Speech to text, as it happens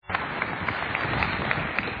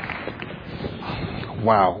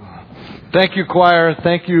Wow. Thank you, choir.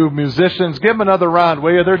 Thank you, musicians. Give them another round,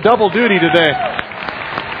 will you? They're double duty today.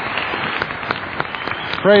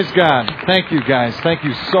 Praise God. Thank you, guys. Thank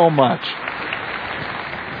you so much.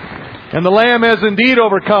 And the Lamb has indeed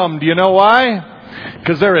overcome. Do you know why?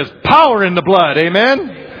 Because there is power in the blood. Amen?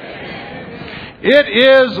 It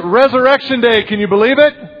is Resurrection Day. Can you believe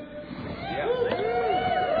it?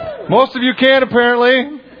 Most of you can,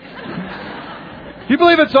 apparently. You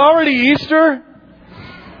believe it's already Easter?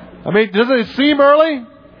 I mean, doesn't it seem early?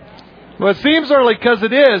 Well, it seems early because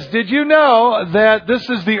it is. Did you know that this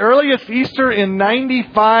is the earliest Easter in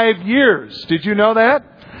 95 years? Did you know that?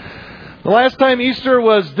 The last time Easter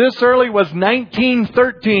was this early was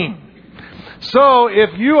 1913. So,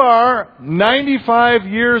 if you are 95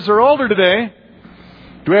 years or older today,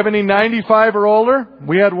 do we have any 95 or older?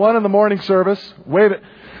 We had one in the morning service. Wave it.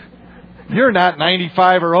 You're not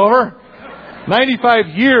 95 or over. 95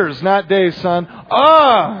 years, not days, son.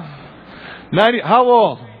 90. How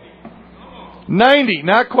old? 90.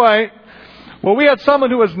 Not quite. Well, we had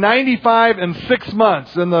someone who was 95 and 6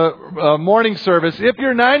 months in the morning service. If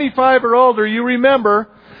you're 95 or older, you remember,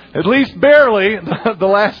 at least barely, the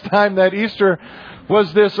last time that Easter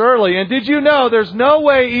was this early. And did you know there's no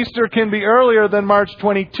way Easter can be earlier than March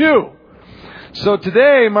 22? So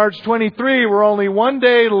today, March 23, we're only one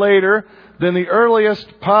day later than the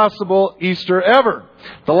earliest possible Easter ever.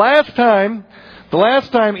 The last time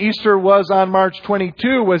Easter was on March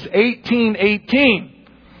 22 was 1818.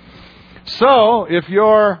 So, if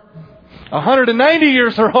you're 190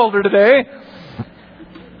 years or older today,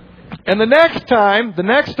 and the next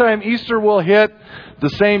time Easter will hit the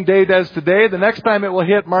same date as today, the next time it will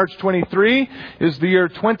hit March 23 is the year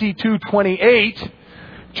 2228.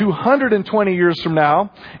 220 years from now.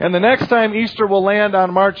 And the next time Easter will land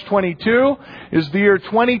on March 22 is the year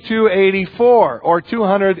 2284, or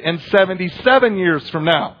 277 years from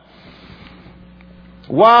now.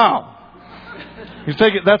 Wow. You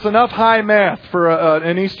take it, that's enough high math for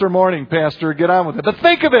an Easter morning, Pastor. Get on with it. But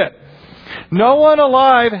think of it. No one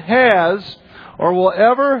alive has or will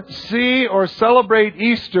ever see or celebrate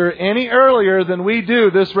Easter any earlier than we do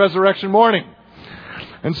this resurrection morning.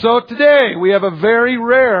 And so today we have a very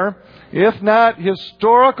rare, if not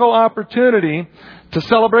historical, opportunity to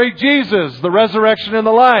celebrate Jesus, the resurrection and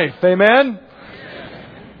the life. Amen?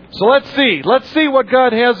 So let's see what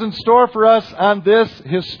God has in store for us on this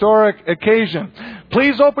historic occasion.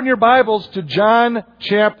 Please open your Bibles to John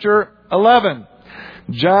chapter 11.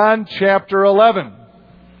 John chapter 11.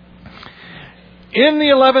 In the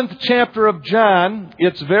 11th chapter of John,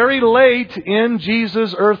 it's very late in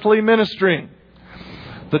Jesus' earthly ministry.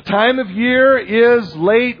 The time of year is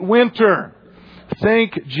late winter.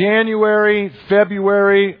 Think January,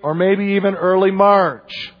 February, or maybe even early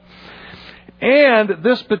March. And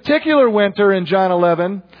this particular winter in John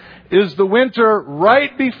 11 is the winter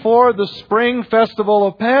right before the spring festival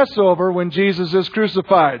of Passover when Jesus is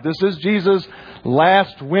crucified. This is Jesus'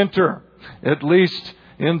 last winter, at least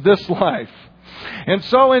in this life. And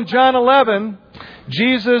so in John 11,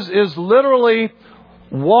 Jesus is literally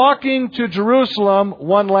walking to Jerusalem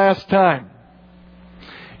one last time.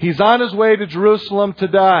 He's on his way to Jerusalem to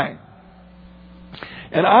die.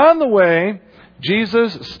 And on the way,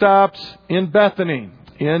 Jesus stops in Bethany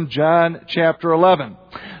in John chapter 11.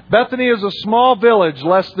 Bethany is a small village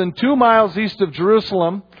less than 2 miles east of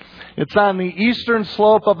Jerusalem. It's on the eastern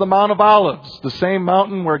slope of the Mount of Olives, the same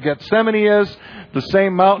mountain where Gethsemane is, the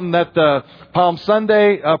same mountain that the Palm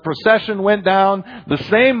Sunday procession went down, the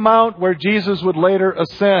same mount where Jesus would later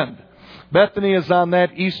ascend. Bethany is on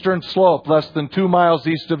that eastern slope, less than 2 miles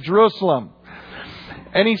east of Jerusalem.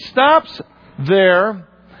 And he stops there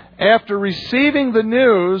after receiving the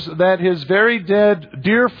news that his very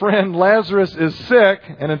dear friend Lazarus is sick,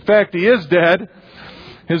 and in fact he is dead.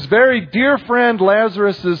 His very dear friend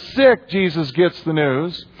Lazarus is sick, Jesus gets the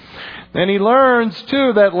news. And he learns,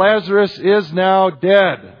 too, that Lazarus is now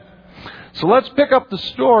dead. So let's pick up the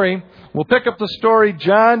story. We'll pick up the story,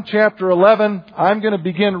 John chapter 11. I'm going to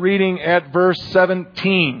begin reading at verse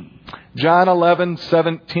 17. John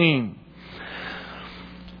 11:17.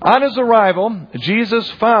 On his arrival, Jesus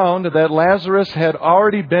found that Lazarus had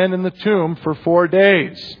already been in the tomb for 4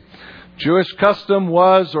 days. Jewish custom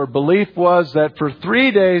was, or belief was, that for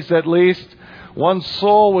 3 days at least, one's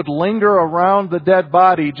soul would linger around the dead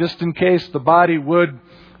body just in case the body would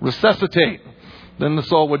resuscitate. Then the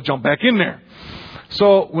soul would jump back in there.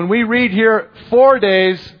 So when we read here 4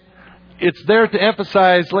 days, it's there to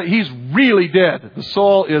emphasize he's really dead. The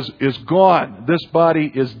soul is gone. This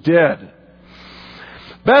body is dead.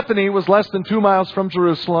 Bethany was less than 2 miles from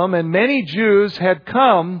Jerusalem, and many Jews had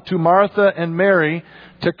come to Martha and Mary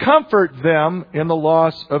to comfort them in the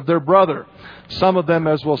loss of their brother. Some of them,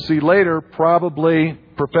 as we'll see later, probably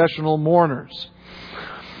professional mourners.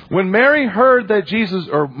 When Martha heard that Jesus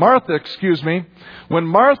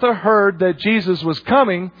was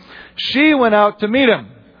coming, she went out to meet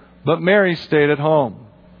him, but Mary stayed at home.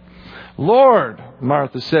 "Lord,"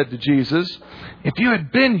 Martha said to Jesus, "if you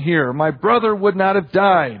had been here, my brother would not have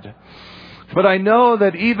died. But I know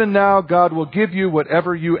that even now God will give you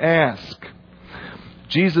whatever you ask."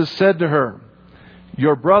 Jesus said to her,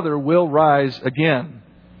 "Your brother will rise again."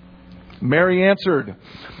 Mary answered,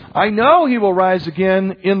 "I know he will rise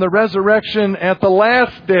again in the resurrection at the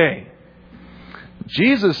last day."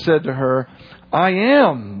 Jesus said to her, "I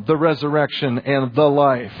am the resurrection and the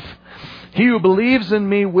life. He who believes in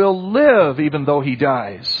me will live even though he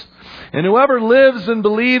dies. And whoever lives and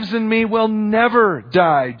believes in me will never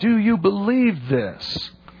die. Do you believe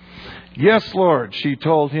this?" "Yes, Lord," she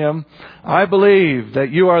told him. "I believe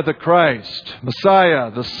that you are the Christ,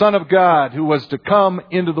 Messiah, the Son of God, who was to come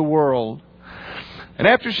into the world." And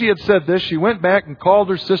after she had said this, she went back and called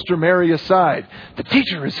her sister Mary aside. "The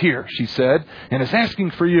teacher is here," she said, "and is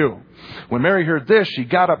asking for you." When Mary heard this, she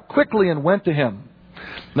got up quickly and went to him.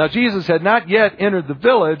 Now Jesus had not yet entered the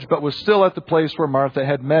village, but was still at the place where Martha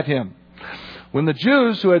had met him. When the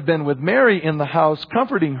Jews who had been with Mary in the house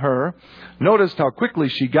comforting her noticed how quickly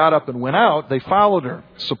she got up and went out, they followed her,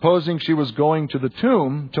 supposing she was going to the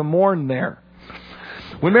tomb to mourn there.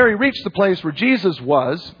 When Mary reached the place where Jesus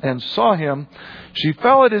was and saw him, she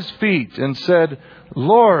fell at his feet and said,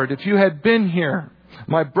 "Lord, if you had been here,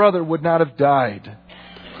 my brother would not have died."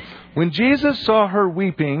 When Jesus saw her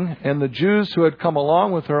weeping, and the Jews who had come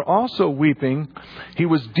along with her also weeping, he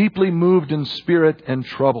was deeply moved in spirit and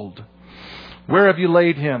troubled. "Where have you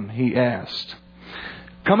laid him?" he asked.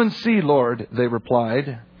 "Come and see, Lord," they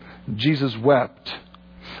replied. Jesus wept.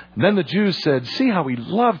 And then the Jews said, "See how he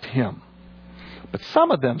loved him." But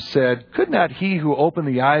some of them said, "Could not he who opened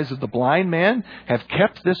the eyes of the blind man have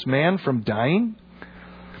kept this man from dying?"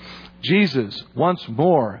 Jesus, once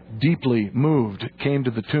more deeply moved, came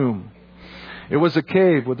to the tomb. It was a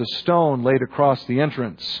cave with a stone laid across the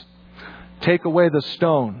entrance. "Take away the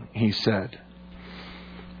stone," he said.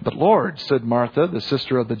 "But Lord," said Martha, the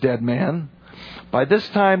sister of the dead man, "by this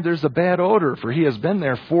time there's a bad odor, for he has been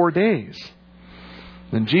there 4 days."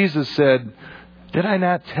 Then Jesus said, "Did I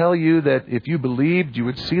not tell you that if you believed, you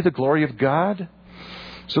would see the glory of God?"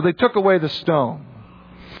 So they took away the stone.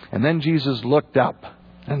 And then Jesus looked up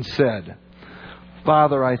and said,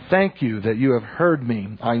 "Father, I thank you that you have heard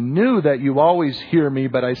me. I knew that you always hear me,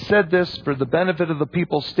 but I said this for the benefit of the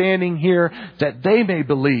people standing here, that they may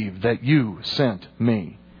believe that you sent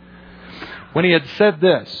me." When he had said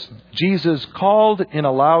this, Jesus called in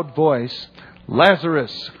a loud voice,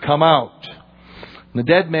 "Lazarus, come out." The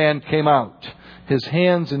dead man came out, his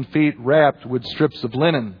hands and feet wrapped with strips of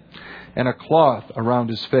linen, and a cloth around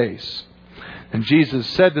his face. And Jesus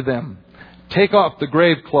said to them, "Take off the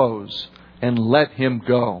grave clothes and let him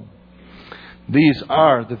go." These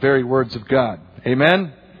are the very words of God.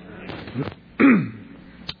 Amen?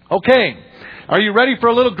 Okay. Are you ready for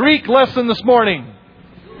a little Greek lesson this morning?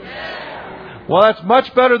 Yeah. Well, that's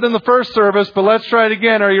much better than the first service, but let's try it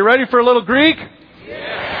again. Are you ready for a little Greek?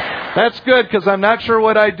 Yeah. That's good, because I'm not sure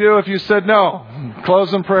what I'd do if you said no.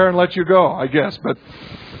 Close in prayer and let you go, I guess. But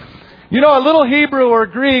a little Hebrew or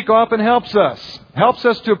Greek often helps us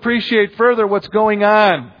to appreciate further what's going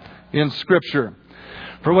on in Scripture.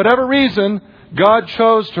 For whatever reason, God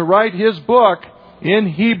chose to write His book in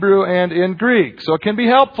Hebrew and in Greek. So it can be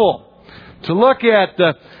helpful to look at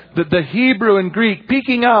the Hebrew and Greek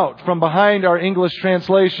peeking out from behind our English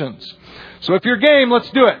translations. So if you're game, let's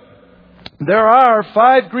do it. There are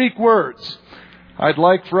 5 Greek words I'd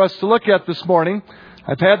like for us to look at this morning.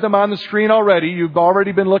 I've had them on the screen already. You've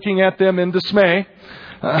already been looking at them in dismay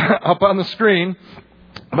up on the screen.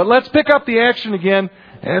 But let's pick up the action again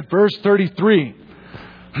at verse 33.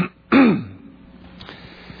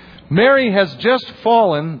 Mary has just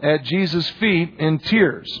fallen at Jesus' feet in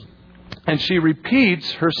tears, and she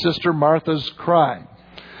repeats her sister Martha's cry.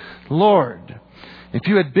 "Lord, if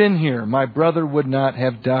you had been here, my brother would not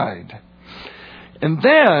have died." And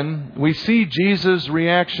then we see Jesus'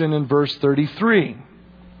 reaction in verse 33.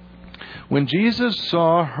 When Jesus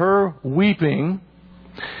saw her weeping,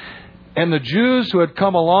 and the Jews who had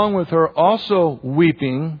come along with her also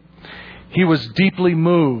weeping, he was deeply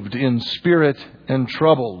moved in spirit and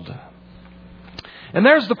troubled. And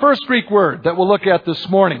there's the first Greek word that we'll look at this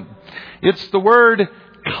morning. It's the word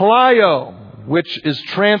kleio, which is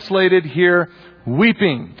translated here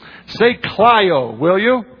weeping. Say Clio, will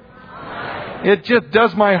you? It just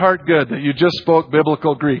does my heart good that you just spoke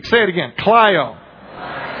biblical Greek. Say it again. Clio.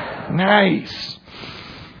 Nice.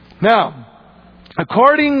 Now,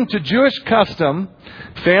 according to Jewish custom,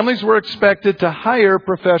 families were expected to hire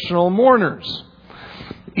professional mourners.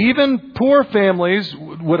 Even poor families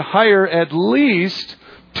would hire at least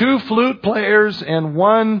 2 flute players and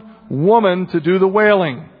 1 woman to do the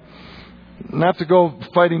wailing. Not to go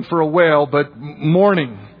fighting for a whale, but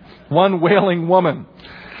mourning. 1 wailing woman.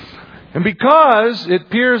 And because it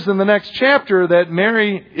appears in the next chapter that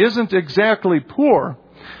Mary isn't exactly poor,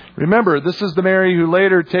 remember, this is the Mary who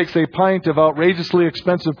later takes a pint of outrageously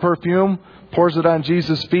expensive perfume, pours it on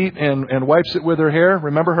Jesus' feet, and wipes it with her hair.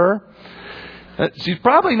 Remember her? She's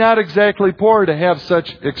probably not exactly poor to have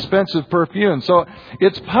such expensive perfume. So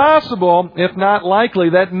it's possible, if not likely,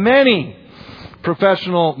 that many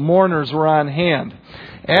professional mourners were on hand,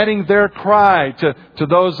 adding their cry to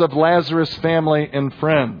those of Lazarus' family and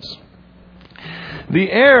friends. The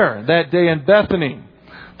air that day in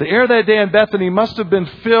Bethany must have been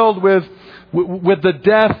filled with the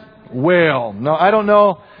death wail. Now, I don't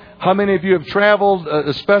know how many of you have traveled,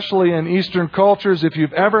 especially in Eastern cultures, if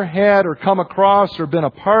you've ever had or come across or been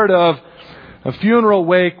a part of a funeral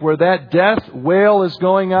wake where that death wail is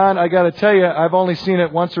going on. I got to tell you, I've only seen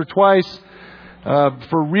it once or twice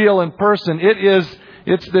for real in person.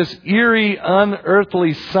 It's this eerie,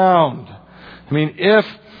 unearthly sound. I mean, if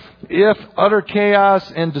utter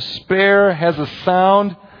chaos and despair has a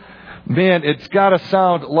sound, man, it's got to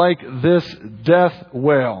sound like this death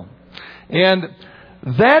wail. And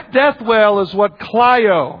that death wail is what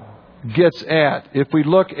Clio gets at if we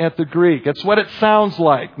look at the Greek. It's what it sounds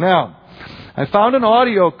like. Now, I found an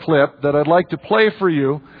audio clip that I'd like to play for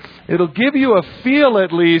you. It'll give you a feel,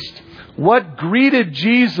 at least, what greeted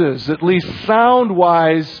Jesus, at least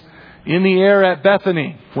sound-wise, in the air at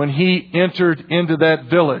Bethany when He entered into that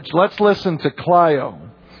village. Let's listen to Clio.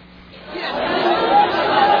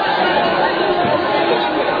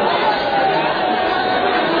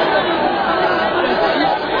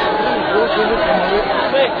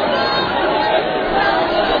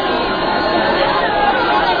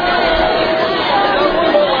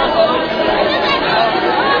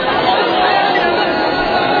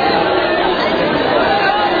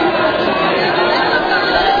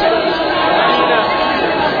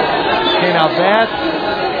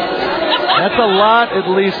 That's a lot, at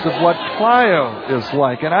least, of what Clio is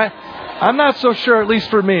like. And I'm not so sure, at least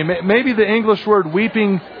for me. Maybe the English word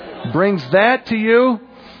weeping brings that to you.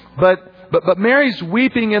 But Mary's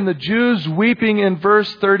weeping and the Jews weeping in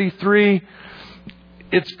verse 33,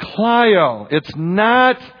 it's Clio. It's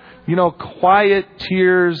not, quiet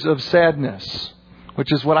tears of sadness,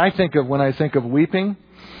 which is what I think of when I think of weeping.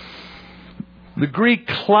 The Greek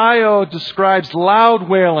Clio describes loud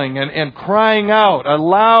wailing and crying out.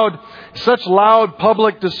 Such loud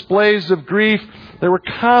public displays of grief, they were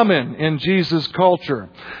common in Jesus' culture.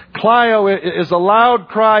 Clio is a loud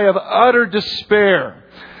cry of utter despair.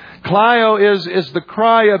 Clio is the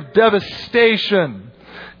cry of devastation.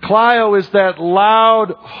 Clio is that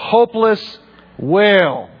loud, hopeless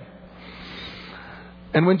wail.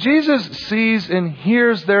 And when Jesus sees and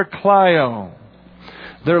hears their Clio,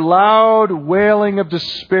 their loud wailing of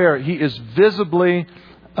despair, He is visibly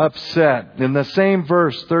upset. In the same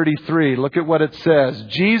verse 33, look at what it says.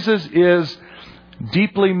 Jesus is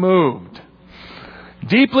deeply moved.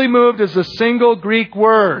 Deeply moved is a single Greek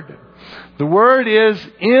word. The word is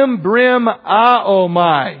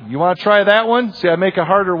embrymaomai. You want to try that one? See, I make a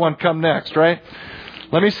harder one come next, right?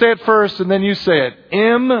 Let me say it first and then you say it.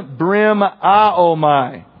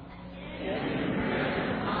 Embrymaomai.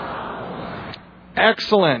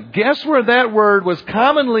 Excellent. Guess where that word was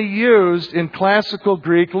commonly used in classical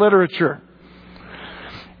Greek literature?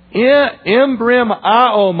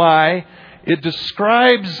 Embrymaomai, it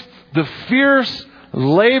describes the fierce,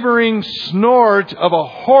 laboring snort of a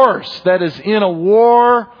horse that is in a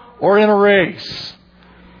war or in a race.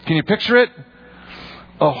 Can you picture it?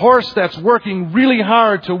 A horse that's working really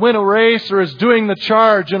hard to win a race or is doing the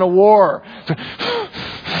charge in a war.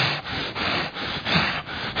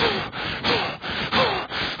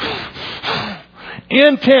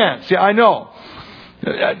 Intense. Yeah, I know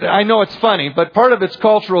it's funny, but part of it's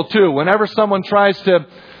cultural too. Whenever someone tries to,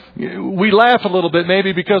 we laugh a little bit,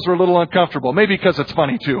 maybe because we're a little uncomfortable. Maybe because it's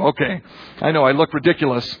funny too. Okay. I know I look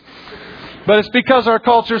ridiculous. But it's because our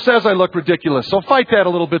culture says I look ridiculous. So fight that a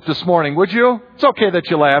little bit this morning, would you? It's okay that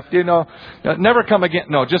you laughed. Never come again.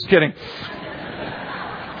 No, just kidding.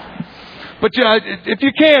 But if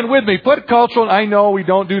you can, with me, put cultural. I know we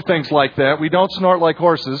don't do things like that. We don't snort like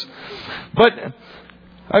horses. But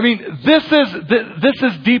I mean, this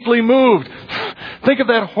is deeply moved. Think of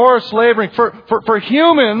that horse laboring. For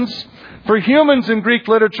humans in Greek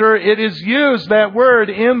literature, it is used, that word,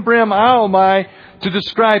 embrimaomai, to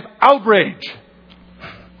describe outrage,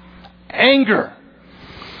 anger,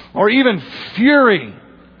 or even fury.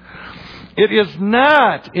 It is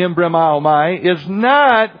not, embrimaomai, is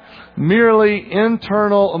not merely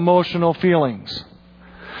internal emotional feelings.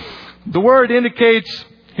 The word indicates,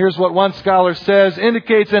 here's what one scholar says,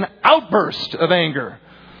 indicates an outburst of anger.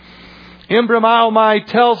 Embrimaomai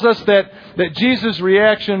tells us that Jesus'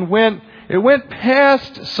 reaction went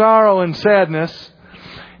past sorrow and sadness,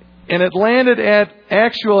 and it landed at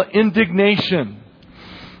actual indignation.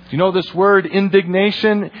 You know this word,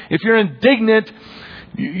 indignation? If you're indignant,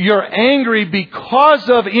 you're angry because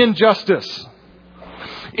of injustice.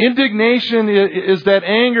 Indignation is that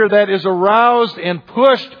anger that is aroused and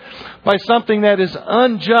pushed by something that is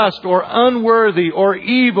unjust or unworthy or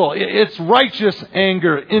evil. It's righteous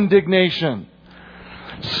anger, indignation.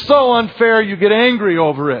 So unfair, you get angry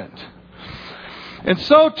over it. And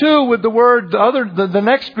so too with the word, the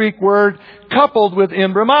next Greek word coupled with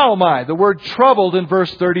embrimaomai, the word troubled in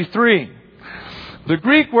verse 33. The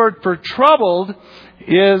Greek word for troubled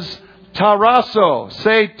is tarasso.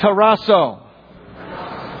 Say tarasso.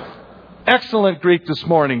 Excellent Greek this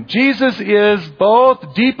morning. Jesus is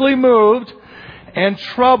both deeply moved and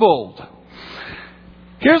troubled.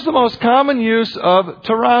 Here's the most common use of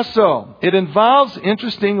tarasso. It involves,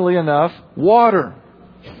 interestingly enough, water.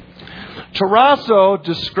 Tarasso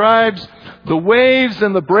describes the waves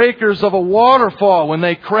and the breakers of a waterfall when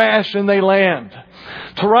they crash and they land.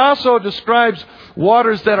 Tarasso describes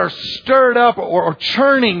waters that are stirred up or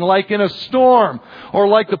churning like in a storm, or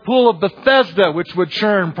like the pool of Bethesda, which would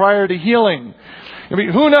churn prior to healing. I mean,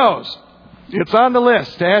 who knows? It's on the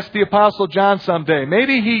list to ask the Apostle John someday.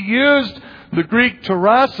 Maybe he used the Greek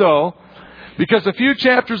tarasso because a few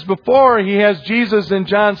chapters before he has Jesus in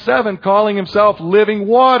John 7 calling himself living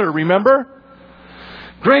water, remember?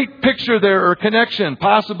 Great picture there, or connection,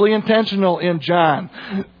 possibly intentional in John.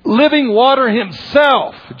 Living water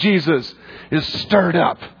himself, Jesus, is stirred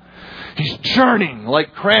up. He's churning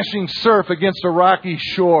like crashing surf against a rocky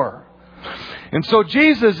shore. And so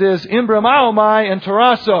Jesus is embrimaomai and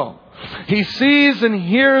tarasso. He sees and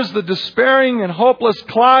hears the despairing and hopeless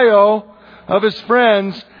Clio of his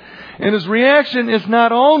friends, and his reaction is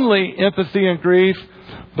not only empathy and grief,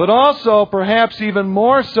 but also, perhaps even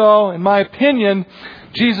more so, in my opinion,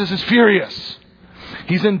 Jesus is furious.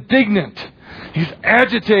 He's indignant. He's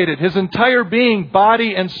agitated. His entire being,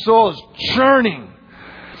 body and soul, is churning.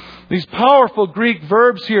 These powerful Greek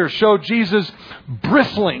verbs here show Jesus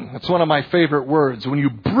bristling. That's one of my favorite words. When you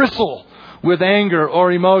bristle with anger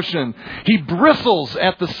or emotion, he bristles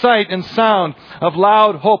at the sight and sound of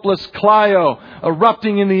loud, hopeless Clio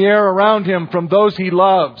erupting in the air around him from those he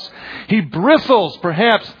loves. He bristles,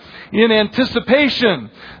 perhaps, in anticipation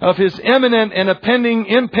of his imminent and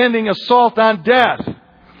impending assault on death.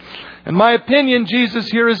 In my opinion, Jesus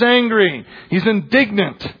here is angry. He's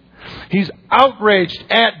indignant. He's outraged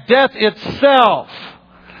at death itself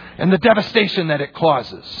and the devastation that it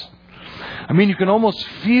causes. I mean, you can almost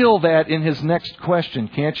feel that in his next question,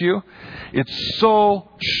 can't you? It's so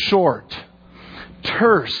short,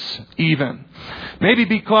 terse even. Maybe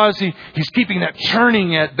because he's keeping that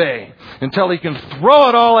churning at bay until he can throw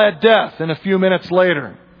it all at death in a few minutes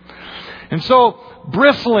later. And so,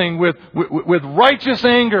 bristling with righteous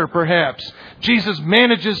anger, perhaps, Jesus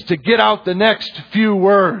manages to get out the next few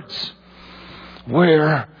words.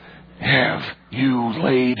 Where have you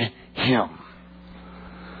laid him?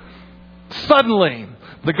 Suddenly,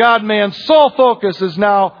 the God-man's sole focus is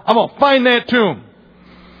now, I'm going to find that tomb.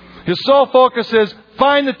 His sole focus is,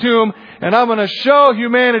 find the tomb, and I'm going to show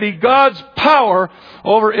humanity God's power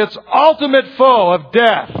over its ultimate foe of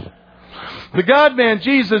death. The God-man,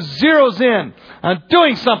 Jesus, zeroes in on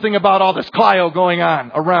doing something about all this Clio going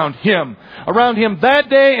on around him that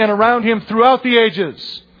day and around him throughout the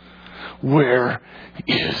ages. Where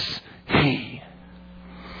is he?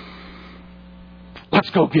 Let's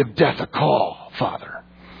go give death a call, Father.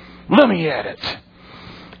 Let me at it.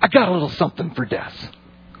 I got a little something for death.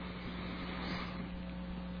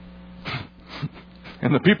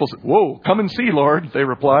 And the people said, whoa, come and see, Lord, they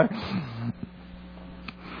reply.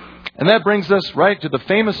 And that brings us right to the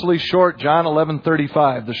famously short John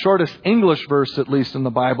 11:35, the shortest English verse, at least in the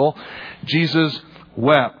Bible. Jesus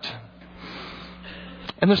wept.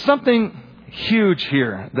 And there's something huge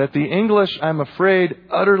here that the English, I'm afraid,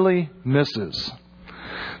 utterly misses.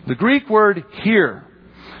 The Greek word here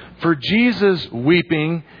for Jesus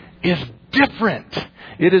weeping is different.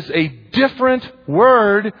 It is a different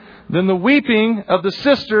word than the weeping of the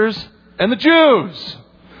sisters and the Jews.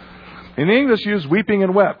 In English, use weeping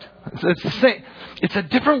and wept. It's the same. It's a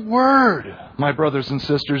different word, my brothers and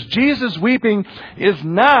sisters. Jesus weeping is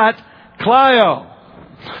not Clio.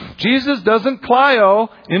 Jesus doesn't Clio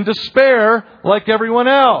in despair like everyone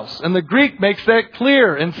else. And the Greek makes that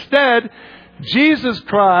clear. Instead, Jesus'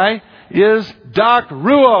 cry is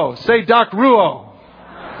Dokruo. Say Dokruo.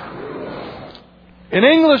 An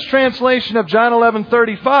English translation of John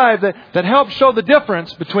 11:35 that helps show the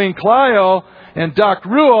difference between Clio and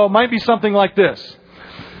Dokruo might be something like this.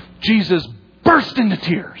 Jesus burst into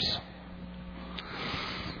tears.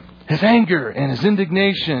 His anger and his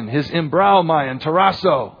indignation, his embraumai and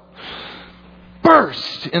tarasso,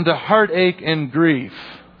 burst into heartache and grief.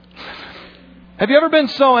 Have you ever been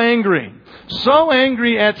so angry? So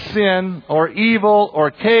angry at sin or evil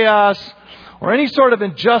or chaos or any sort of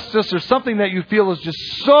injustice or something that you feel is just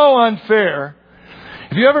so unfair.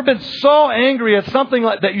 Have you ever been so angry at something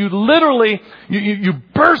like that you literally, you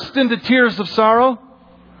burst into tears of sorrow?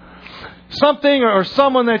 Something or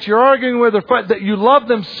someone that you're arguing with or that you love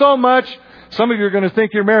them so much. Some of you are going to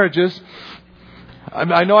think your marriages.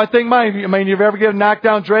 I know I think mine. I mean, you ever get a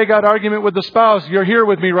knockdown, drag-out argument with the spouse? You're here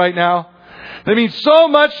with me right now. They mean so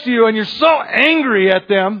much to you and you're so angry at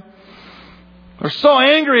them. Or so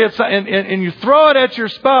angry at and you throw it at your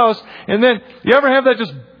spouse, and then you ever have that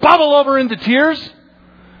just bubble over into tears?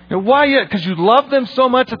 And why yet? Because you love them so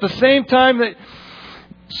much at the same time that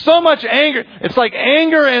so much anger. It's like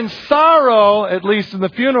anger and sorrow, at least in the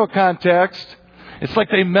funeral context. It's like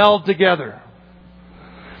they meld together.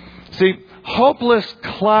 See, hopeless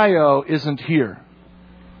Clio isn't here.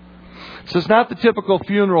 So it's not the typical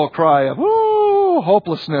funeral cry of woo,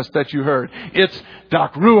 hopelessness that you heard. It's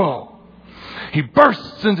Dokruo. He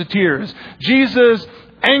bursts into tears. Jesus'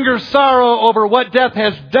 anger, sorrow over what death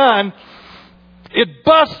has done, it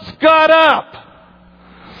busts God up.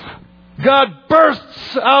 God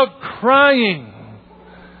bursts out crying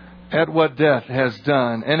at what death has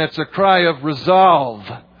done. And it's a cry of resolve,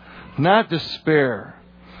 not despair,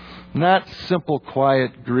 not simple,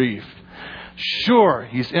 quiet grief. Sure,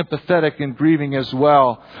 he's empathetic and grieving as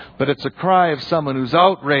well, but it's a cry of someone who's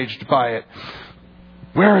outraged by it.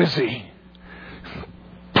 Where is he?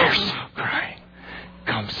 Bursts out crying.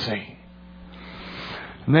 Come see.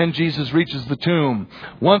 And then Jesus reaches the tomb.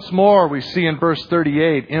 Once more we see in verse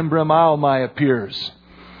 38, embraumai appears.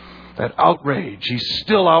 That outrage. He's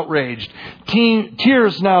still outraged.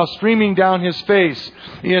 Tears now streaming down his face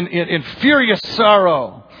in furious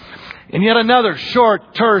sorrow. And yet another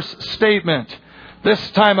short, terse statement.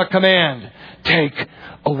 This time a command. Take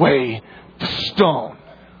away the stone.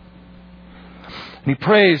 And he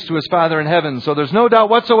prays to his Father in heaven. So there's no doubt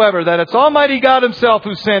whatsoever that it's Almighty God himself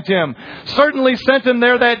who sent him. Certainly sent him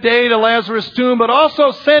there that day to Lazarus' tomb, but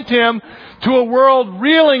also sent him to a world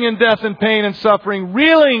reeling in death and pain and suffering,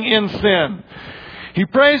 reeling in sin. He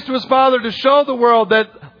prays to his Father to show the world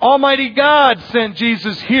that Almighty God sent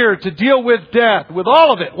Jesus here to deal with death, with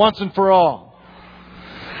all of it, once and for all.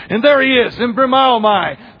 And there he is,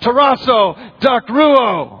 embraumai, tarasso,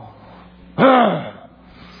 Dokruo.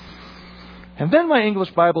 And then my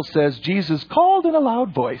English Bible says Jesus called in a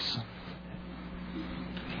loud voice.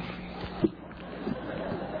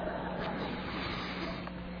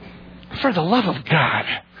 For the love of God.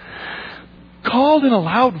 Called in a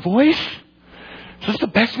loud voice? Is this the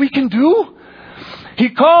best we can do? He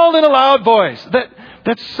called in a loud voice.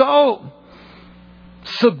 That's so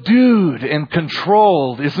subdued and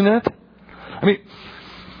controlled, isn't it? I mean,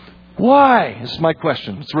 why? This is my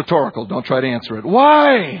question. It's rhetorical. Don't try to answer it.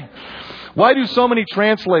 Why? Why do so many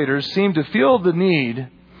translators seem to feel the need,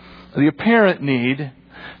 the apparent need,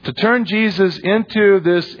 to turn Jesus into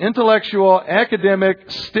this intellectual, academic,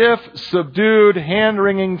 stiff, subdued,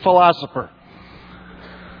 hand-wringing philosopher?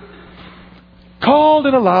 Called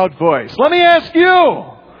in a loud voice. Let me ask you,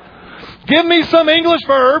 give me some English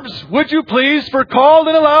verbs, would you please, for called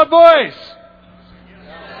in a loud voice?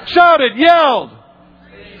 Shouted, yelled,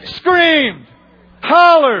 screamed,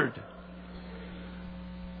 hollered.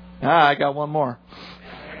 I got one more.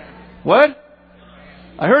 What?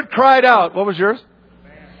 I heard cried out. What was yours?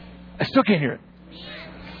 I still can't hear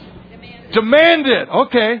it. Demanded.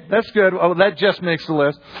 Okay, that's good. Oh, that just makes the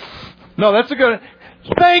list. No, that's a good.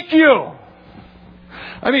 Thank you.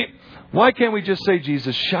 I mean, why can't we just say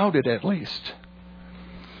Jesus shouted at least?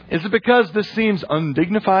 Is it because this seems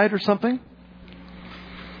undignified or something?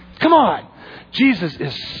 Come on. Jesus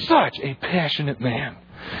is such a passionate man.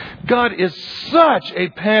 God is such a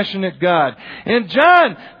passionate God. And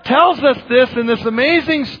John tells us this in this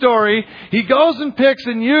amazing story. He goes and picks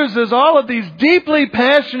and uses all of these deeply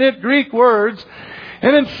passionate Greek words.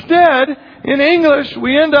 And instead, in English,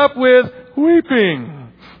 we end up with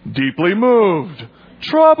weeping, deeply moved,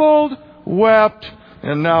 troubled, wept,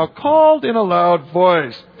 and now called in a loud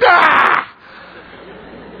voice. Ah!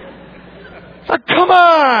 Come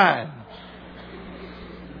on!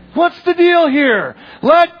 What's the deal here?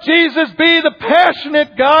 Let Jesus be the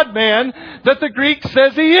passionate God-man that the Greek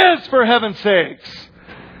says He is, for heaven's sakes.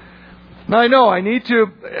 Now I know I need to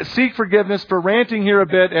seek forgiveness for ranting here a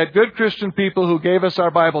bit at good Christian people who gave us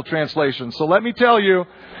our Bible translations. So let me tell you,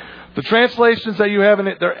 the translations that you have in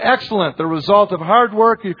it, they're excellent. They're a result of hard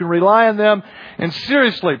work. You can rely on them. And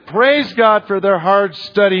seriously, praise God for their hard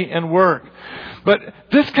study and work. But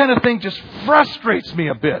this kind of thing just frustrates me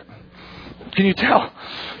a bit. Can you tell?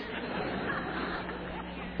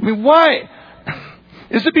 I mean, why?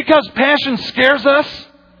 Is it because passion scares us?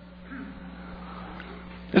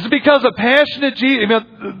 Is it because a passionate Jesus,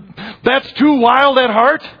 that's too wild at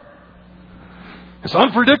heart? It's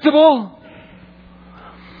unpredictable?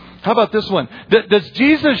 How about this one? Does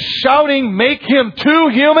Jesus shouting make Him too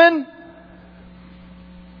human?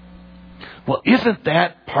 Well, isn't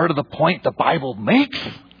that part of the point the Bible makes?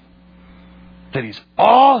 That He's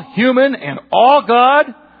all human and all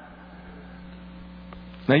God?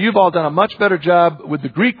 Now, you've all done a much better job with the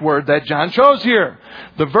Greek word that John chose here.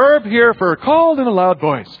 The verb here for called in a loud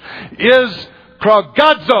voice is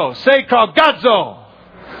krogazo. Say krogazo.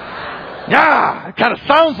 Yeah, it kind of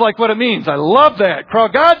sounds like what it means. I love that.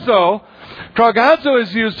 Krogazo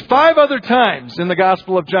is used 5 other times in the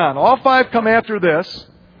Gospel of John. All 5 come after this.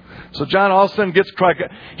 So John all of a sudden gets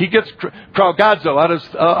krogazo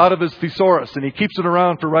out of his thesaurus, and he keeps it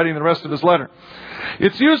around for writing the rest of his letter.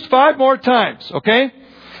 It's used 5 more times, okay?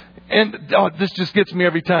 And this just gets me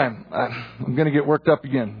every time. I'm going to get worked up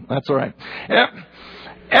again. That's all right.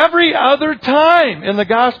 Every other time in the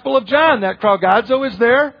Gospel of John that krogazo is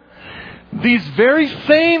there, these very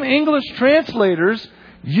same English translators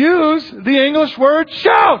use the English word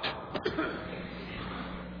shout.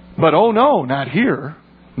 But oh no, not here.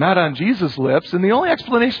 Not on Jesus' lips. And the only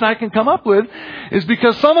explanation I can come up with is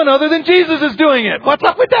because someone other than Jesus is doing it. What's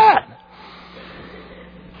up with that?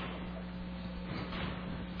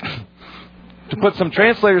 To put some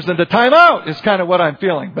translators into timeout is kind of what I'm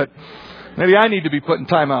feeling. But maybe I need to be put in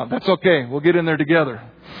timeout. That's okay. We'll get in there together.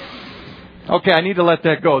 Okay, I need to let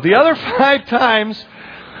that go. The other 5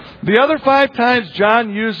 times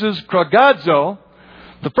John uses krogazo,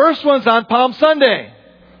 the first one's on Palm Sunday,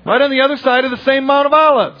 right on the other side of the same Mount of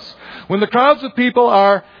Olives, when the crowds of people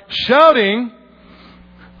are shouting,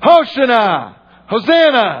 Hosanna,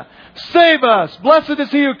 Hosanna, save us, blessed is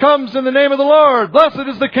He who comes in the name of the Lord, blessed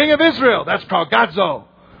is the King of Israel. That's krogazo.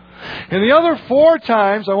 And the other 4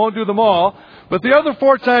 times, I won't do them all, but the other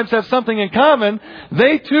 4 times have something in common.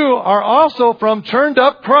 They too are also from turned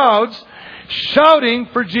up crowds shouting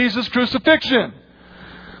for Jesus' crucifixion.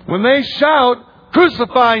 When they shout,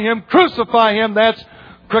 crucify Him, that's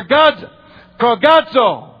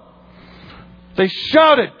krogazo. They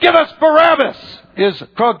shouted, give us Barabbas, is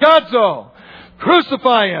krogazo.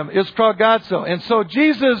 Crucify Him is krogazo. And so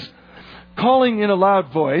Jesus calling in a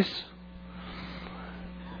loud voice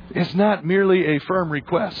is not merely a firm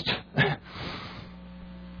request.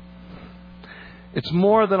 It's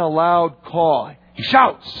more than a loud call. He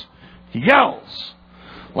shouts. He yells.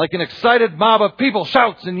 Like an excited mob of people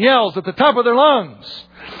shouts and yells at the top of their lungs.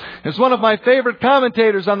 As one of my favorite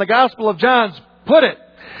commentators on the Gospel of John put it,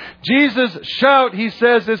 Jesus' shout, he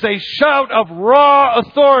says, is a shout of raw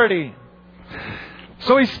authority.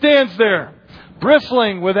 So He stands there,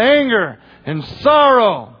 bristling with anger and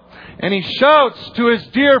sorrow, and He shouts to His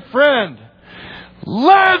dear friend,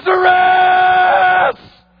 Lazarus!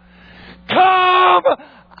 Come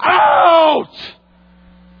out!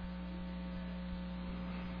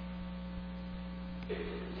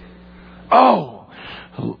 Oh,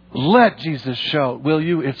 let Jesus shout, will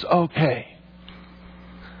you? It's okay.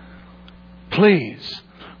 Please,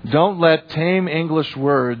 don't let tame English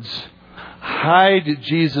words hide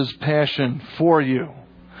Jesus' passion for you.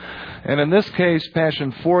 And in this case,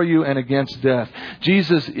 passion for you and against death.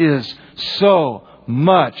 Jesus is so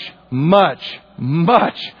much, much,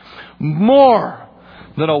 much more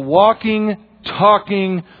than a walking,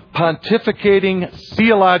 talking, pontificating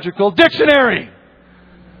theological dictionary.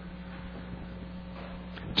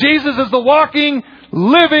 Jesus is the walking,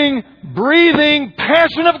 living, breathing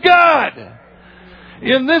passion of God.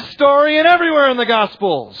 In this story and everywhere in the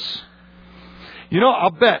Gospels.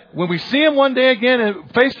 I'll bet when we see Him one day again,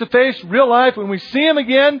 face to face, real life, when we see Him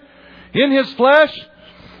again in His flesh,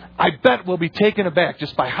 I bet we'll be taken aback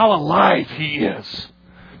just by how alive He is.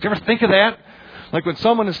 Do you ever think of that? Like when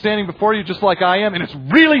someone is standing before you just like I am, and it's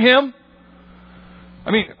really Him?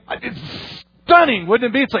 I mean, it's stunning,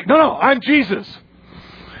 wouldn't it be? It's like, no, I'm Jesus.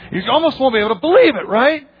 You almost won't be able to believe it,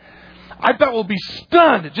 right? I bet we'll be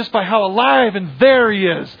stunned just by how alive and there He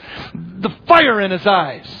is. The fire in His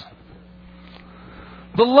eyes.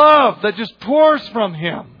 The love that just pours from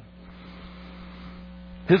Him.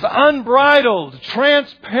 His unbridled,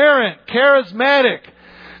 transparent, charismatic,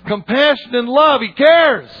 compassion and love. He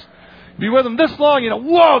cares. Be with Him this long,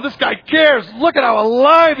 whoa, this guy cares. Look at how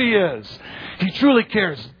alive he is. He truly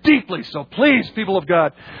cares deeply. So please, people of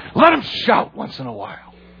God, let Him shout once in a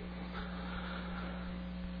while.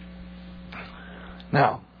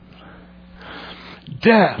 Now,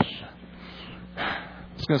 death.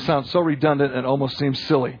 It's going to sound so redundant and almost seems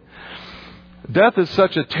silly. Death is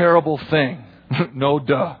such a terrible thing. No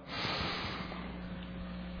duh.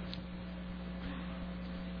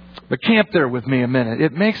 But camp there with me a minute.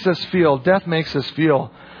 Death makes us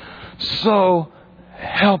feel so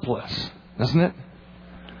helpless, doesn't it?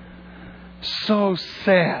 So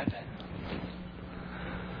sad.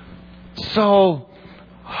 So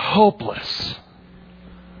hopeless.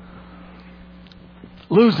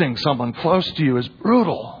 Losing someone close to you is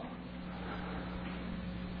brutal.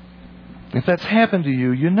 If that's happened to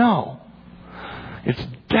you, you know. It's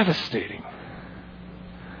devastating.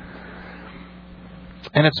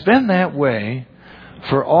 And it's been that way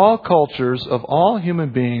for all cultures of all human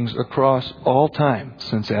beings across all time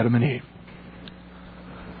since Adam and Eve.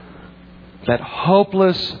 That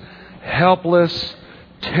hopeless, helpless,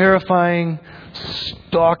 terrifying,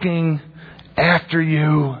 stalking, after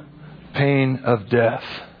you pain of death.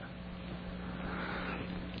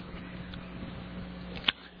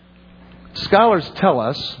 Scholars tell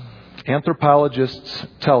us, anthropologists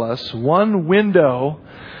tell us, one window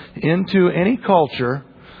into any culture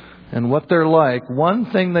and what they're like, one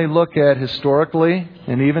thing they look at historically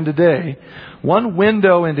and even today, one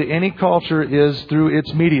window into any culture is through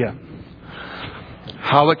its media.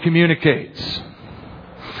 How it communicates.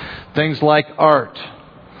 Things like art.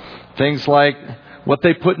 Things like what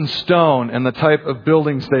they put in stone and the type of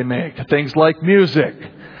buildings they make. Things like music.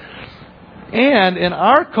 And in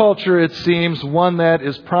our culture, it seems one that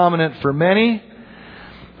is prominent for many,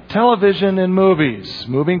 television and movies,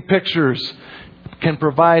 moving pictures, can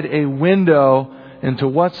provide a window into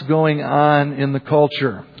what's going on in the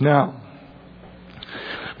culture. Now,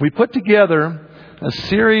 we put together a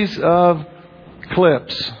series of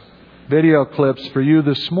clips, video clips for you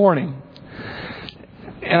this morning.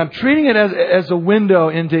 And I'm treating it as a window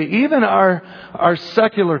into even our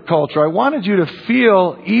secular culture. I wanted you to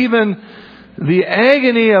feel even the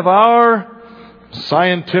agony of our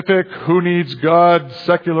scientific, who needs God,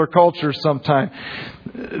 secular culture sometime.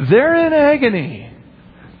 They're in agony,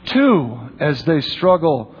 too, as they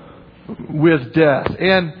struggle with death.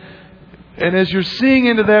 And as you're seeing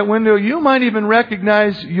into that window, you might even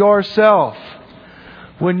recognize yourself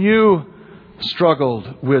when you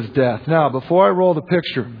struggled with death. Now, before I roll the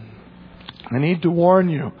picture, I need to warn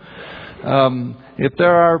you. If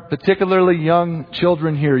there are particularly young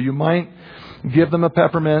children here, you might give them a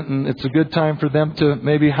peppermint, and it's a good time for them to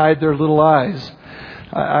maybe hide their little eyes.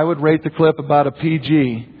 I would rate the clip about a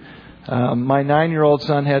PG. My 9-year-old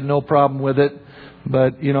son had no problem with it.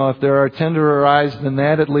 But, if there are tenderer eyes than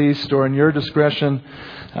that at least, or in your discretion,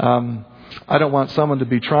 I don't want someone to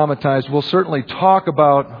be traumatized. We'll certainly talk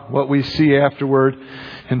about what we see afterward.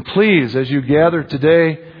 And please, as you gather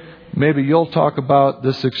today, maybe you'll talk about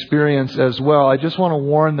this experience as well. I just want to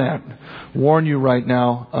warn you right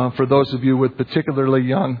now, for those of you with particularly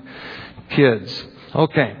young kids.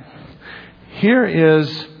 Okay, here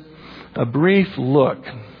is a brief look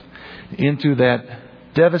into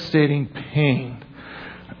that devastating pain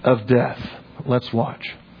of death. Let's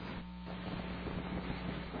watch.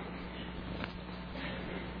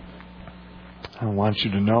 I want you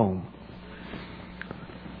to know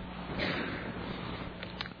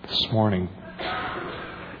this morning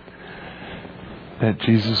that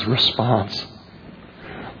Jesus' response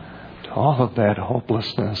to all of that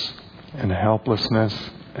hopelessness and helplessness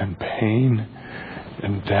and pain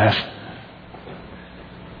and death,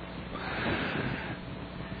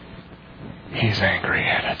 He's angry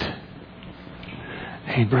at it.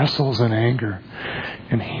 He bristles in anger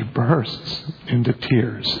and He bursts into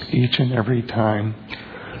tears each and every time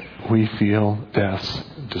we feel death's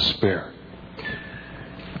despair.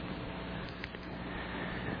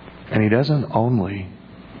 And He doesn't only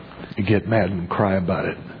get mad and cry about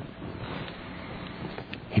it.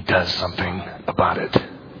 He does something about it.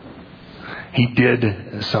 He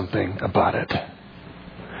did something about it.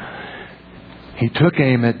 He took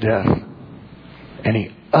aim at death and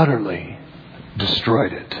He utterly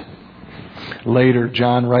destroyed it. Later,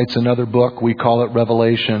 John writes another book. We call it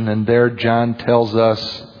Revelation. And there John tells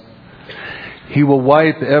us, He will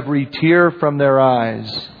wipe every tear from their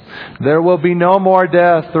eyes. There will be no more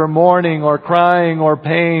death or mourning or crying or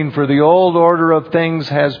pain, for the old order of things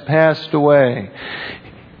has passed away.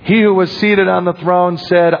 He who was seated on the throne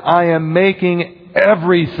said, I am making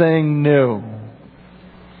everything new.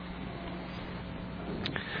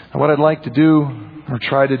 And what I'd like to do, or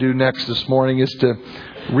try to do next this morning, is to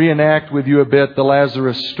reenact with you a bit the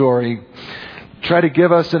Lazarus story. Try to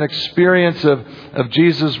give us an experience of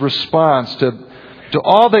Jesus' response to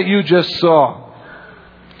all that you just saw.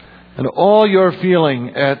 And all you're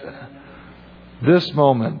feeling at this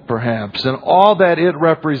moment, perhaps, and all that it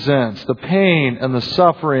represents, the pain and the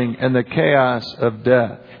suffering and the chaos of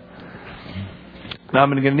death. Now, I'm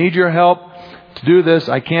going to need your help to do this.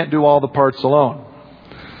 I can't do all the parts alone.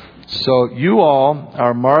 So you all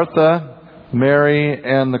are Martha, Mary,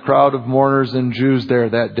 and the crowd of mourners and Jews there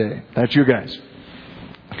that day. That's you guys.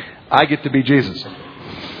 I get to be Jesus.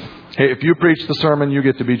 Hey, if you preach the sermon, you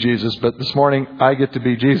get to be Jesus. But this morning, I get to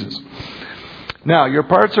be Jesus. Now, your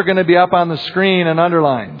parts are going to be up on the screen and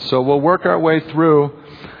underlined. So we'll work our way through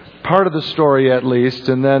part of the story at least.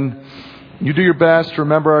 And then you do your best to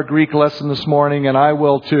remember our Greek lesson this morning, and I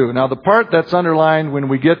will too. Now, the part that's underlined when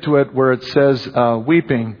we get to it where it says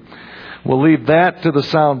weeping, we'll leave that to the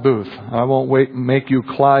sound booth. I won't make you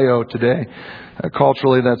Clio today.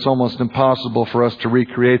 Culturally, that's almost impossible for us to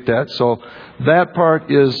recreate that. So that part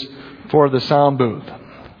is for the sound booth.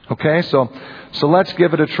 Okay, so let's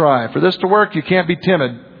give it a try. For this to work, you can't be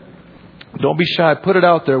timid. Don't be shy. Put it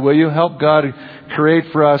out there, will you? Help God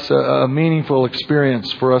create for us a meaningful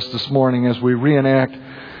experience for us this morning as we reenact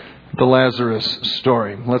the Lazarus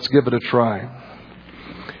story. Let's give it a try.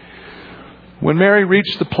 When Mary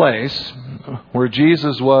reached the place where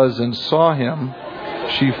Jesus was and saw Him,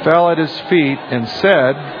 she fell at His feet and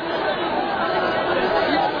said,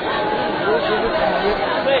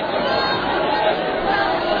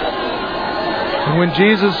 and when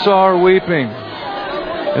Jesus saw her weeping,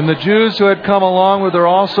 and the Jews who had come along with her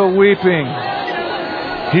also weeping,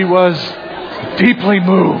 He was deeply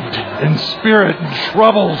moved in spirit and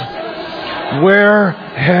troubled. Where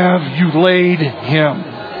have you laid Him?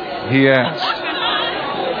 He asked.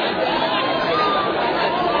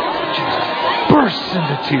 Jesus bursts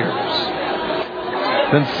into tears.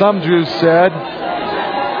 Then some Jews said,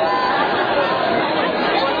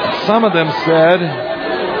 some of them said,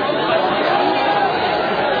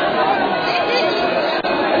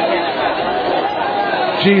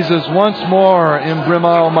 Jesus, once more in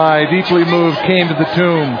Brimaomai, deeply moved, came to the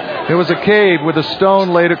tomb. There was a cave with a stone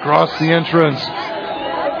laid across the entrance.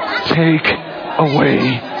 Take away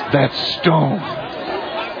that stone.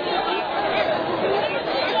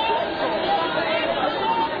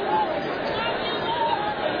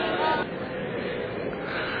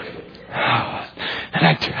 And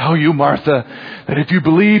I tell you, Martha, that if you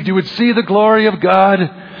believed, you would see the glory of God.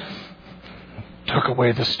 Took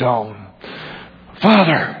away the stone.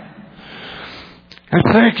 Father,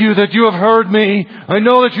 I thank you that you have heard me. I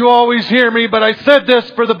know that you always hear me, but I said this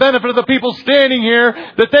for the benefit of the people standing here,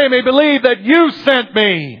 that they may believe that you sent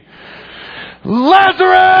me.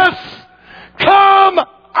 Lazarus, come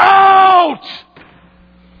out!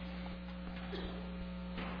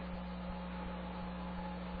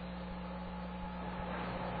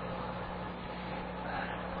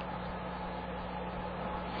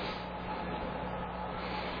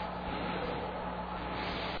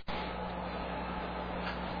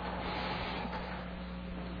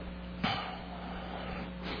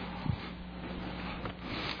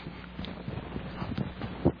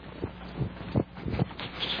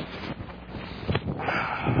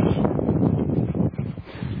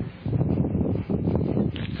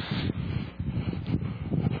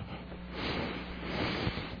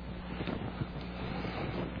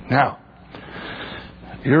 Now,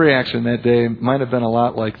 your reaction that day might have been a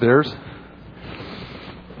lot like theirs.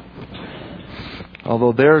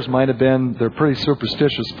 Although theirs might have been, they're pretty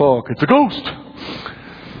superstitious folk. It's a ghost!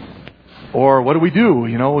 Or what do we do?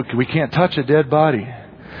 You know, we can't touch a dead body.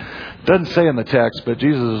 It doesn't say in the text, but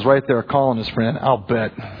Jesus is right there calling his friend, I'll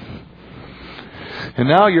bet. And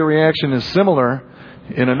now your reaction is similar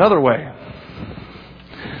in another way.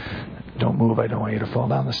 Don't move, I don't want you to fall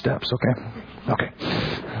down the steps, okay? Okay.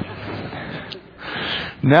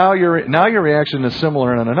 Now your reaction is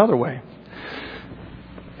similar in another way.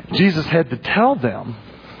 Jesus had to tell them,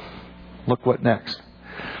 look what next.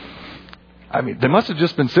 I mean, they must have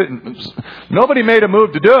just been sitting. Nobody made a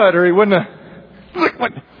move to do it, or he wouldn't have. Like,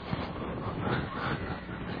 what?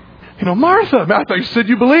 Martha, you said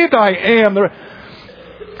you believed. I am.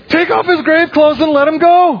 Take off his grave clothes and let him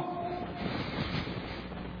go.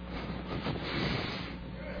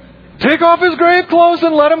 Take off his grave clothes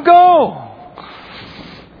and let him go.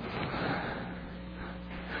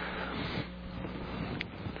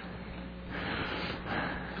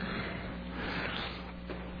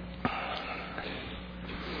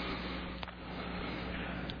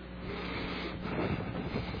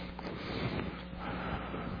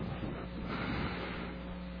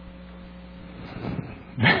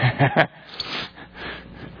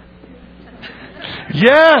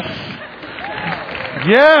 Yes.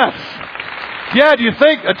 Yes. Yeah, do you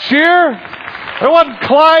think a cheer? There wasn't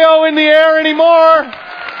Clio in the air anymore.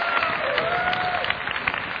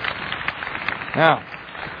 Now,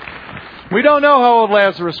 we don't know how old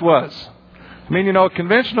Lazarus was. I mean,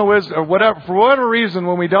 conventional wisdom, or whatever, for whatever reason,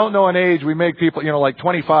 when we don't know an age, we make people, like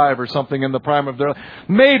 25 or something in the prime of their life.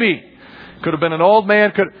 Maybe. Could have been an old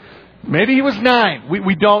man. Maybe he was 9.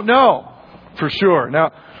 We don't know for sure.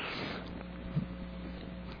 Now,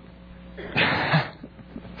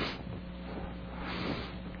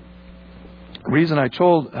 the reason I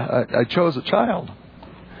chose a child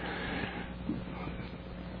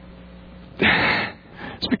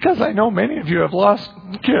is because I know many of you have lost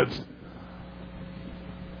kids.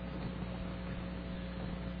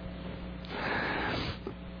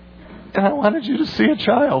 And I wanted you to see a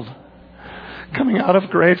child coming out of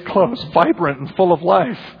grave clothes, vibrant and full of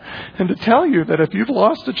life, and to tell you that if you've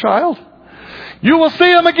lost a child, you will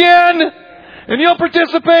see them again. And you'll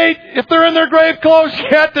participate, if they're in their grave clothes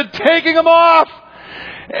yet, to taking them off.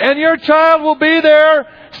 And your child will be there.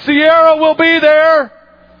 Sierra will be there.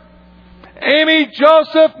 Amy,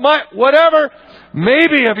 Joseph, whatever.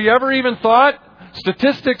 Maybe, have you ever even thought?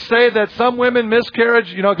 Statistics say that some women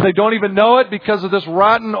miscarriage, because they don't even know it because of this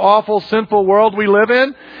rotten, awful, sinful world we live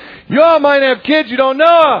in. You all might have kids you don't know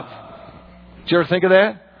of. Did you ever think of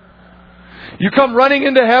that? You come running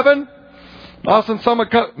into heaven. All of a sudden someone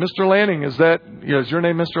comes, Mr. Lanning, is your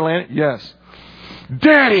name Mr. Lanning? Yes.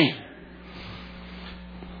 Daddy!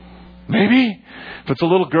 Maybe. If it's a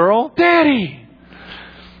little girl, Daddy!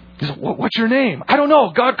 He says, what's your name? I don't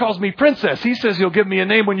know. God calls me Princess. He says He'll give me a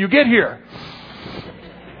name when you get here.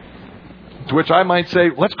 To which I might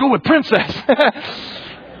say, let's go with Princess.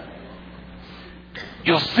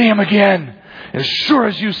 You'll see him again. As sure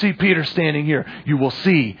as you see Peter standing here, you will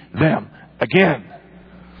see them again.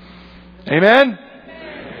 Amen?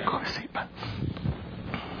 Go to sleep.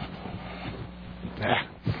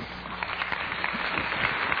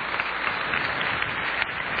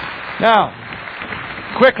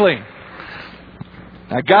 Now, quickly.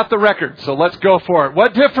 I got the record, so let's go for it.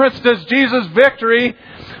 What difference does his victory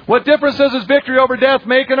over death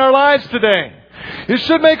make in our lives today? It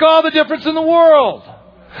should make all the difference in the world.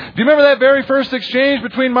 Do you remember that very first exchange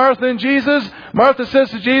between Martha and Jesus? Martha says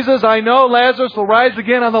to Jesus, I know Lazarus will rise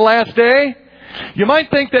again on the last day. You might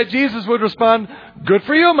think that Jesus would respond, good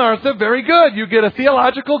for you, Martha, very good. You get a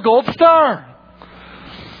theological gold star.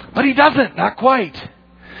 But He doesn't, not quite.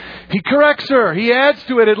 He corrects her. He adds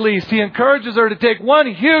to it at least. He encourages her to take one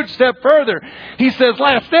huge step further. He says,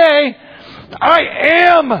 last day, I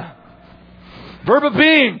am. Verb of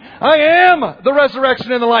being. I am the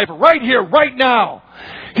resurrection and the life. Right here, right now.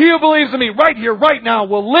 He who believes in me right here, right now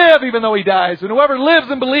will live even though he dies. And whoever lives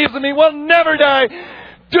and believes in me will never die.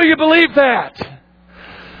 Do you believe that?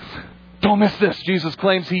 Don't miss this. Jesus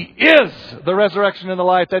claims He is the resurrection and the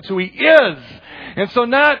life. That's who He is. And so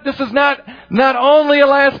this is not only a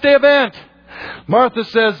last day event. Martha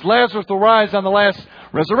says Lazarus will rise on the last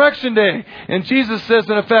resurrection day. And Jesus says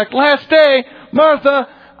in effect, last day, Martha,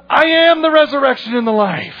 I am the resurrection and the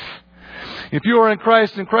life. If you are in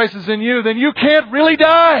Christ and Christ is in you, then you can't really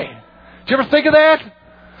die. Did you ever think of that?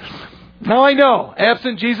 Now I know,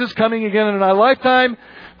 absent Jesus coming again in our lifetime,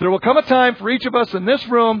 there will come a time for each of us in this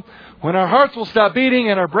room when our hearts will stop beating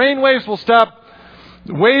and our brain waves will stop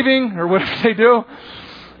waving, or whatever they do.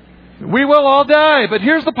 We will all die. But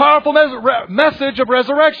here's the powerful message of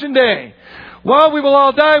Resurrection Day. While we will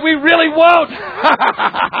all die, we really won't.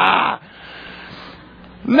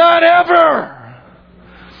 Not ever.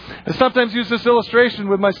 I sometimes use this illustration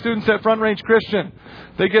with my students at Front Range Christian.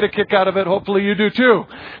 They get a kick out of it. Hopefully you do too.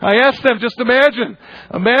 I ask them, just imagine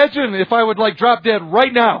if I would drop dead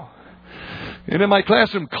right now. And in my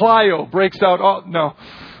classroom, Clio breaks out. No.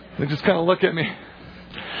 They just kind of look at me.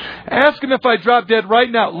 Ask him if I drop dead right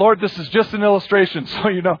now. Lord, this is just an illustration. So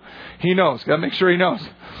He knows. Got to make sure He knows.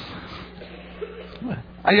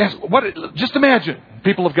 I ask, just imagine,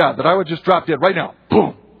 people of God, that I would just drop dead right now.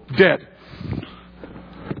 Boom, dead.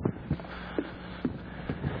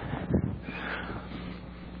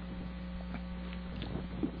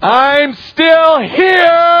 I'm still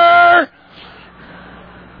here!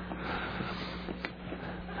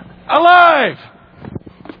 Alive!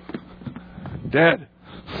 Dead.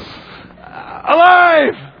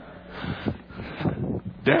 Alive!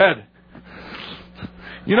 Dead.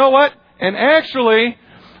 You know what? And actually,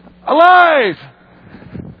 alive!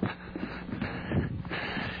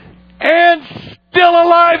 And still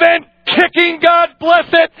alive and kicking, God bless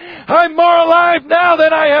it! I'm more alive now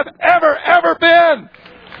than I have ever been!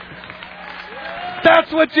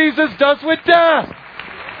 That's what Jesus does with death.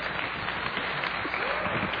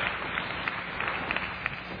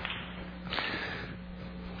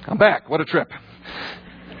 I'm back. What a trip.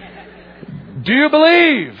 Do you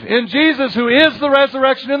believe in Jesus, who is the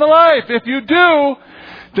resurrection and the life? If you do,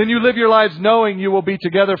 then you live your lives knowing you will be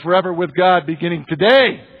together forever with God beginning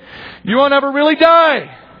today. You won't ever really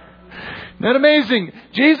die. Isn't that amazing?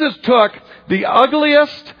 Jesus took the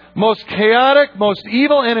ugliest, most chaotic, most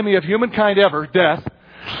evil enemy of humankind ever, death,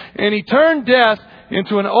 and He turned death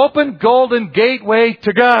into an open golden gateway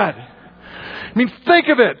to God. I mean, think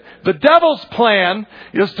of it. The devil's plan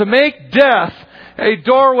is to make death a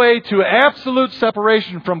doorway to absolute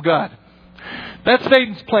separation from God. That's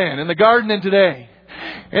Satan's plan in the garden and today.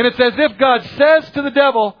 And it's as if God says to the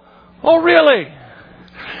devil, oh really?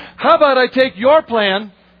 How about I take your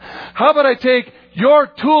plan? How about I take your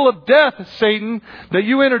tool of death, Satan, that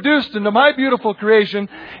you introduced into my beautiful creation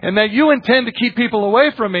and that you intend to keep people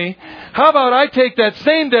away from me? How about I take that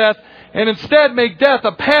same death and instead make death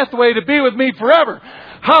a pathway to be with me forever?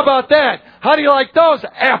 How about that? How do you like those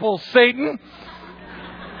apples, Satan?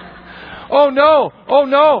 Oh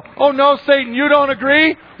no, Satan, you don't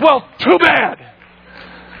agree? Well, too bad.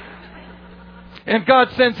 And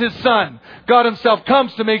God sends His Son. God Himself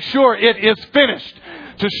comes to make sure it is finished,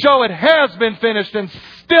 to show it has been finished and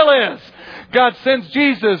still is. God sends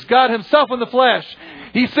Jesus, God Himself in the flesh.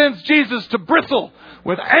 He sends Jesus to bristle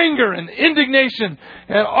with anger and indignation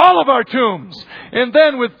at all of our tombs. And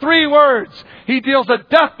then with 3 words, He deals a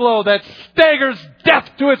death blow that staggers death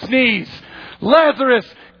to its knees. Lazarus,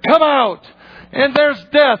 come out! And there's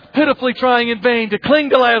death pitifully trying in vain to cling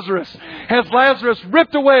to Lazarus. Has Lazarus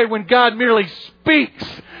ripped away when God merely speaks?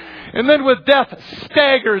 And then with death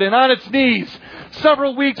staggered and on its knees,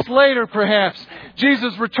 several weeks later perhaps,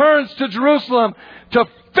 Jesus returns to Jerusalem to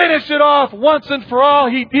finish it off once and for all.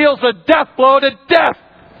 He deals a death blow to death.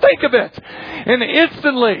 Think of it. And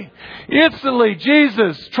instantly,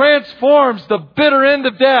 Jesus transforms the bitter end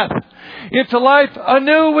of death into life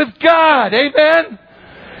anew with God. Amen?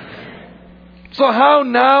 So how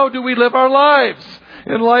now do we live our lives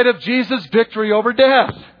in light of Jesus' victory over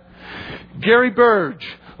death? Gary Burge,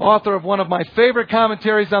 author of one of my favorite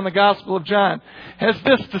commentaries on the Gospel of John, has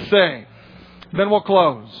this to say. Then we'll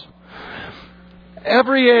close.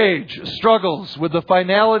 Every age struggles with the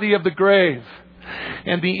finality of the grave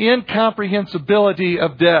and the incomprehensibility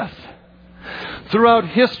of death. Throughout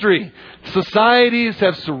history, societies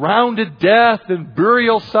have surrounded death and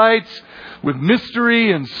burial sites with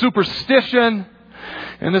mystery and superstition.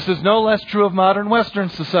 And this is no less true of modern Western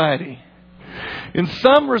society. In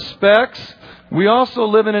some respects, we also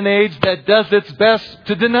live in an age that does its best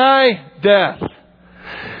to deny death.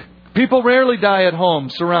 People rarely die at home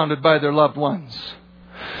surrounded by their loved ones.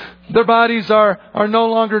 Their bodies are no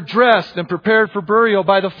longer dressed and prepared for burial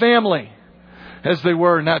by the family as they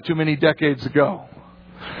were not too many decades ago.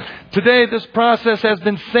 Today, this process has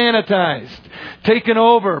been sanitized, taken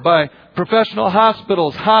over by professional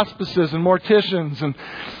hospitals, hospices, and morticians. And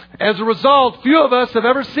as a result, few of us have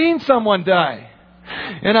ever seen someone die.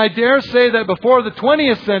 And I dare say that before the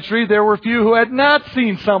 20th century, there were few who had not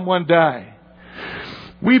seen someone die.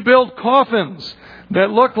 We build coffins that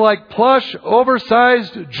look like plush,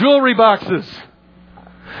 oversized jewelry boxes,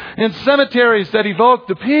 in cemeteries that evoke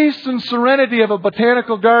the peace and serenity of a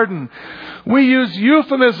botanical garden. We use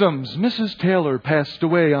euphemisms, Mrs. Taylor passed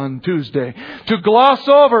away on Tuesday, to gloss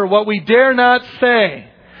over what we dare not say.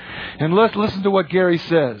 And let's listen to what Gary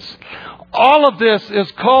says. All of this is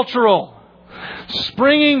cultural,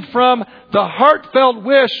 springing from the heartfelt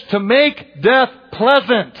wish to make death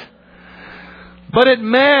pleasant. But it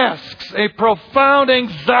masks a profound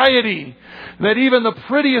anxiety that even the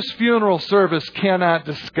prettiest funeral service cannot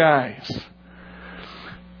disguise.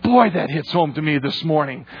 Boy, that hits home to me this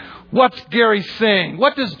morning. What's Gary saying?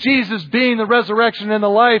 What does Jesus, being the resurrection and the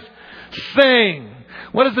life, saying?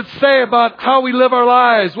 What does it say about how we live our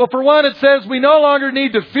lives? Well, for one, it says we no longer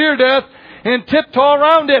need to fear death and tiptoe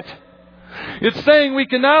around it. It's saying we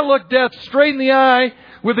cannot look death straight in the eye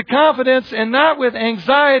with the confidence and not with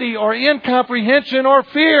anxiety or incomprehension or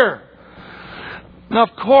fear. Now,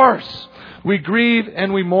 of course, we grieve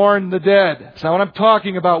and we mourn the dead. That's not what I'm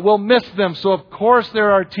talking about. We'll miss them, so of course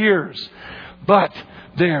there are tears. But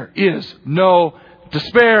there is no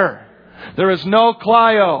despair. There is no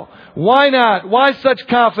Clio. Why not? Why such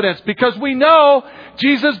confidence? Because we know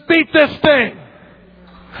Jesus beat this thing.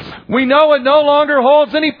 We know it no longer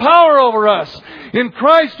holds any power over us. In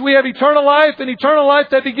Christ we have eternal life, and eternal life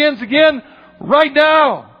that begins again right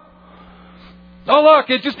now. Oh look,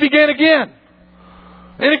 it just began again.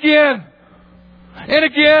 And again. And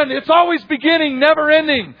again. It's always beginning, never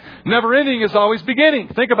ending. Never ending is always beginning.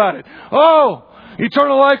 Think about it. Oh,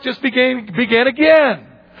 eternal life just began again.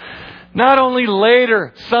 Not only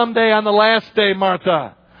later, someday on the last day,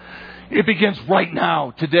 Martha. It begins right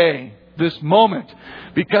now, today, this moment.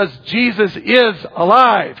 Because Jesus is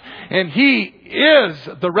alive. And He is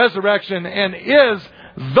the resurrection and is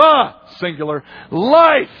the singular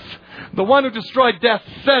life. The one who destroyed death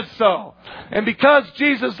says so. And because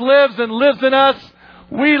Jesus lives and lives in us,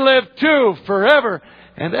 we live too forever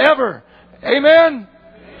and ever. Amen?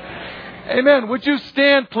 Amen. Would you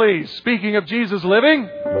stand, please? Speaking of Jesus living.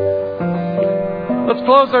 Let's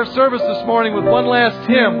close our service this morning with one last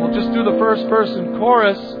hymn. We'll just do the first person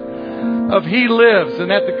chorus of He Lives.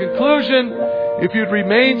 And at the conclusion, if you'd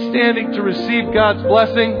remain standing to receive God's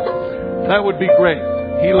blessing, that would be great.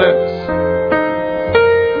 He lives.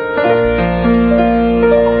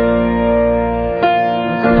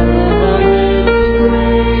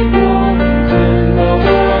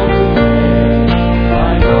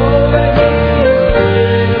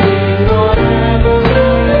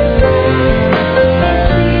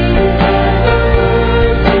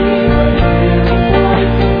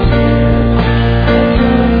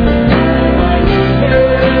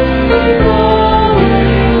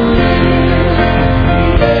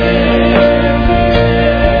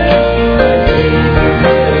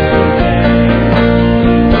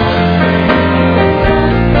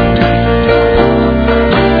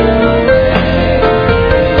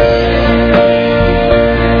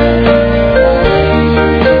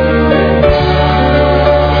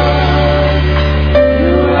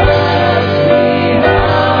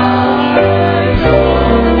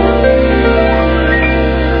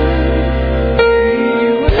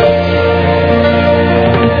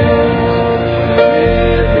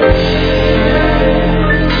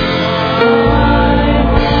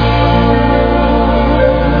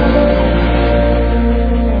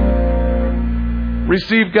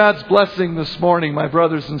 Receive God's blessing this morning, my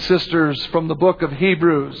brothers and sisters, from the book of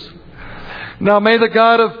Hebrews. Now may the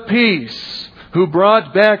God of peace, who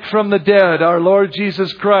brought back from the dead our Lord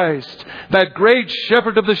Jesus Christ, that great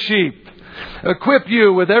shepherd of the sheep, equip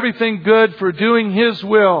you with everything good for doing His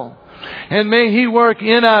will. And may He work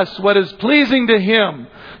in us what is pleasing to Him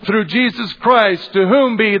through Jesus Christ, to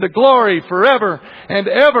whom be the glory forever and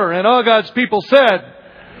ever. And all God's people said,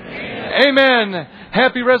 Amen. Amen.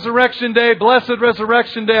 Happy Resurrection Day. Blessed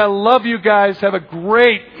Resurrection Day. I love you guys. Have a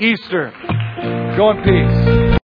great Easter. Go in peace.